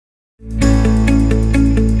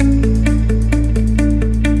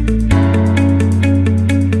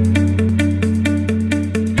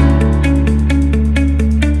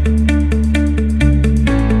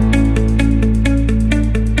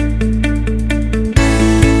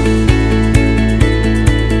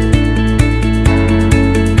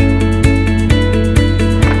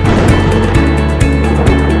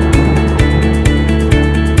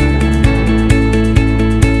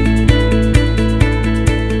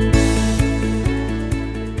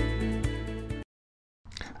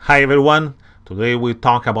Hi everyone, today we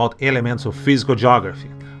talk about elements of physical geography.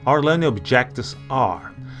 Our learning objectives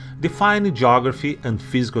are: define geography and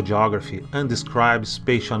physical geography and describe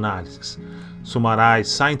spatial analysis,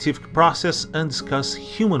 summarize scientific process and discuss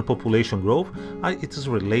human population growth as it is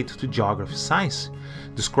related to geography science,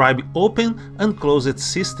 describe open and closed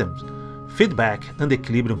systems, feedback and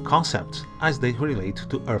equilibrium concepts as they relate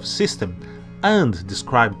to Earth system, and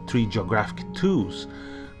describe three geographic tools: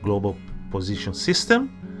 global position system,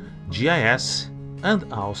 GIS,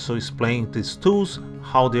 and also explain these tools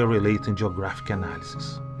how they relate in geographic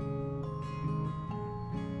analysis.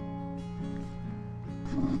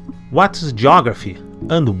 What is geography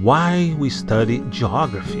and why we study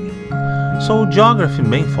geography? So geography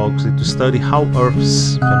main focus is to study how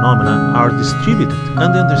Earth's phenomena are distributed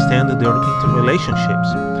and understand their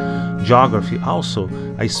interrelationships. Geography also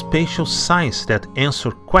a spatial science that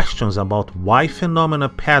answers questions about why phenomena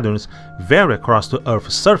patterns vary across the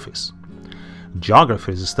Earth's surface.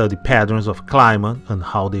 Geographers study patterns of climate and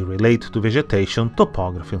how they relate to vegetation,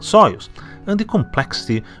 topography and soils, and the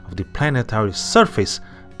complexity of the planetary surface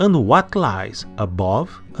and what lies above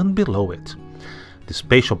and below it, the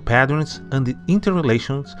spatial patterns and the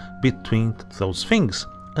interrelations between those things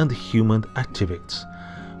and human activities.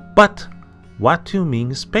 But what do you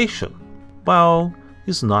mean spatial? Well,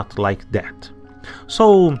 it's not like that.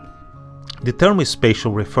 So, the term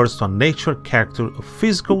spatial refers to a nature character of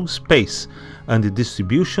physical space and the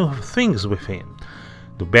distribution of things within.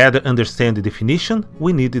 To better understand the definition,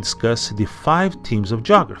 we need to discuss the 5 themes of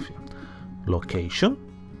geography: location,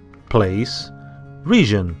 place,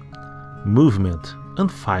 region, movement,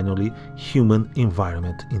 and finally,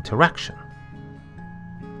 human-environment interaction.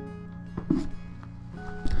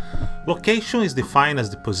 Location is defined as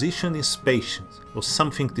the position in space of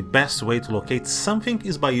something. The best way to locate something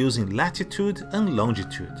is by using latitude and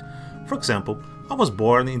longitude. For example, I was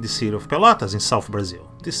born in the city of Pelotas in South Brazil.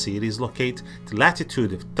 The city is located at the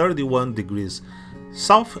latitude of 31 degrees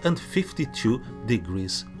south and 52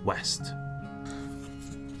 degrees west.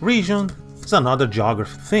 Region is another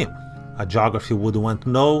geography theme. A geography would want to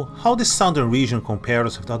know how the southern region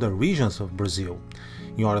compares with other regions of Brazil.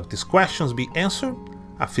 In order for these questions be answered,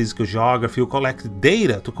 a physical geography will collect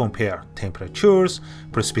data to compare temperatures,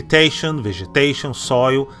 precipitation, vegetation,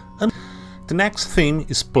 soil, and the next theme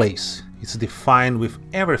is place. It's defined with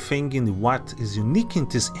everything in what is unique in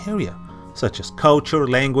this area, such as culture,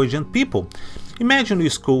 language, and people. Imagine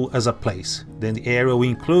your school as a place. Then the area will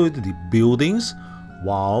include the buildings,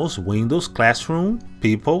 walls, windows, classroom,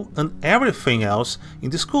 people, and everything else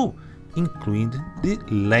in the school, including the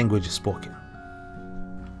language spoken.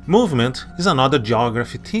 Movement is another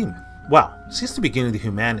geography theme. Well, since the beginning of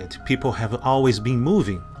humanity, people have always been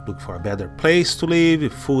moving, look for a better place to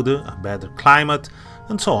live, food, a better climate,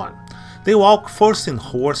 and so on. They walk first in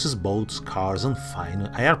horses, boats, cars, and final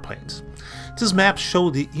airplanes. This map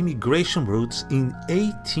shows the immigration routes in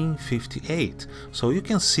 1858, so you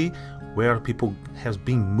can see where people have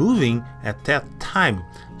been moving at that time,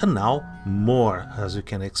 and now more, as you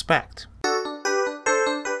can expect.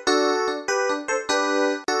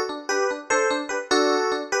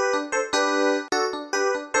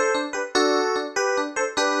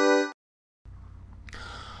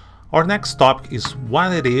 Our next topic is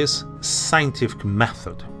what it is scientific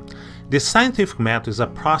method. The scientific method is a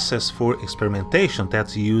process for experimentation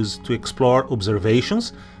that's used to explore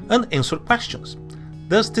observations and answer questions.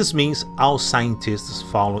 Does this mean all scientists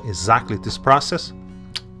follow exactly this process?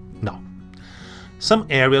 No. Some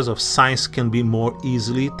areas of science can be more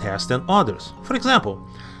easily tested than others. For example,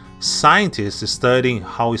 scientists studying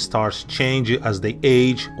how stars change as they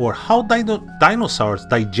age or how dinosaurs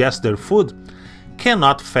digest their food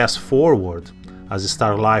cannot fast forward a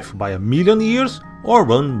star life by 1,000,000 years or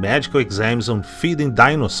run medical exams on feeding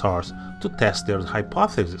dinosaurs to test their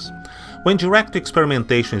hypothesis. When direct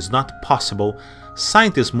experimentation is not possible,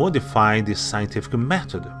 scientists modify the scientific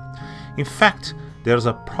method. In fact, there is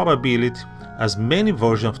a probability as many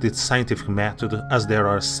versions of this scientific method as there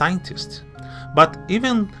are scientists. But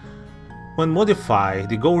even when modified,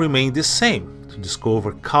 the goal remains the same: to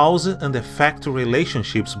discover cause and effect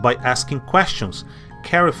relationships by asking questions,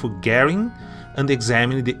 carefully gathering and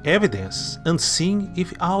examining the evidence, and seeing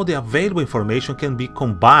if all the available information can be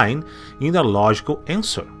combined in a logical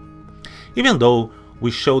answer. Even though we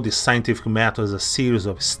show the scientific method as a series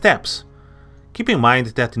of steps, keep in mind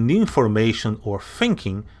that new information or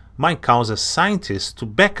thinking might cause a scientist to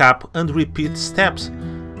back up and repeat steps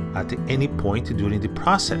at any point during the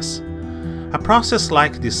process. A process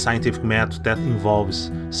like this scientific method that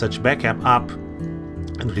involves such backup up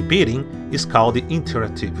and repeating is called the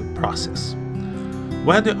iterative process.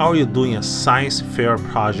 Whether are you doing a science fair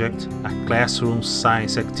project, a classroom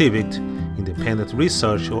science activity, independent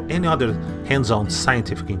research, or any other hands-on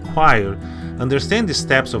scientific inquiry, understand the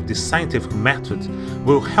steps of this scientific method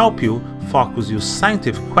will help you focus your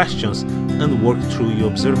scientific questions and work through your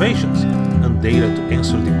observations and data to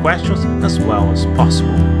answer the questions as well as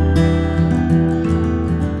possible.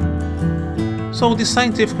 So the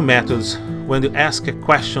scientific methods, when you ask a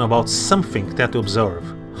question about something that you observe: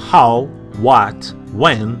 how, what,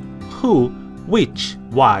 when, who, which,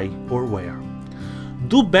 why, or where.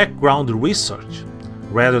 Do background research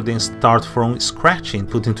rather than start from scratch and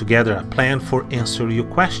putting together a plan for answering your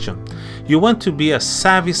question. You want to be a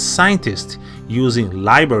savvy scientist using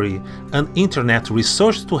library and internet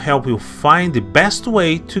research to help you find the best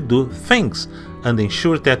way to do things and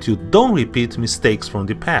ensure that you don't repeat mistakes from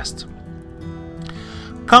the past.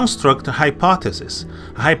 Construct a hypothesis.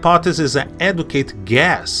 A hypothesis is an educated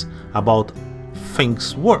guess about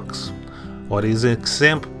things works, or is an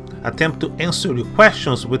attempt to answer your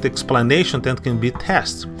questions with explanation that can be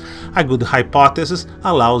tested. A good hypothesis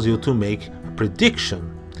allows you to make a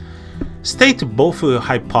prediction. State both your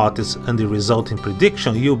hypothesis and the resulting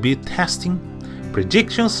prediction you'll be testing.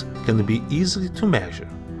 Predictions can be easily to measure.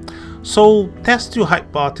 So test your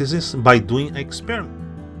hypothesis by doing an experiment.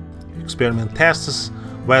 Experiment tests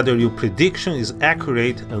whether your prediction is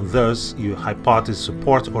accurate and thus your hypothesis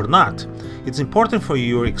support or not. It's important for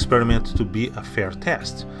your experiment to be a fair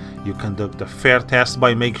test. You conduct a fair test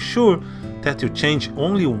by making sure that you change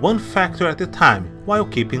only one factor at a time while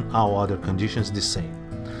keeping all other conditions the same.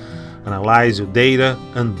 Analyze your data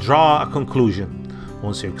and draw a conclusion.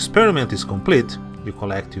 Once your experiment is complete, you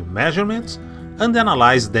collect your measurements and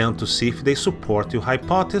analyze them to see if they support your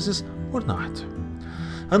hypothesis or not.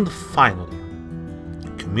 And finally,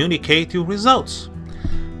 communicate your results.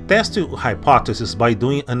 Test your hypothesis by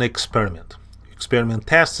doing an experiment. Experiment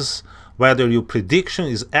tests whether your prediction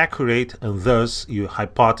is accurate and thus your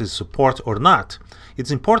hypothesis support or not.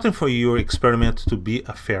 It's important for your experiment to be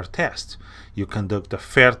a fair test. You conduct a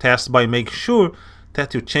fair test by making sure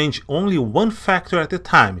that you change only one factor at a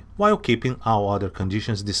time while keeping all other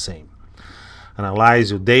conditions the same.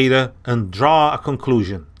 Analyze your data and draw a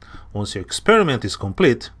conclusion. Once your experiment is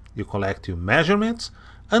complete, you collect your measurements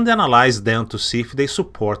and analyze them to see if they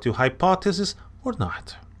support your hypothesis or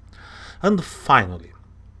not. And finally,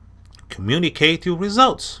 communicate your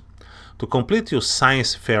results. To complete your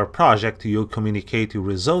science fair project, you communicate your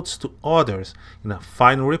results to others in a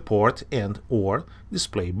final report and/or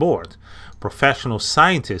display board. Professional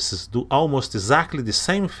scientists do almost exactly the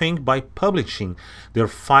same thing by publishing their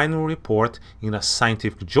final report in a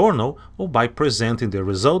scientific journal or by presenting their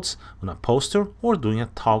results on a poster or doing a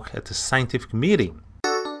talk at a scientific meeting.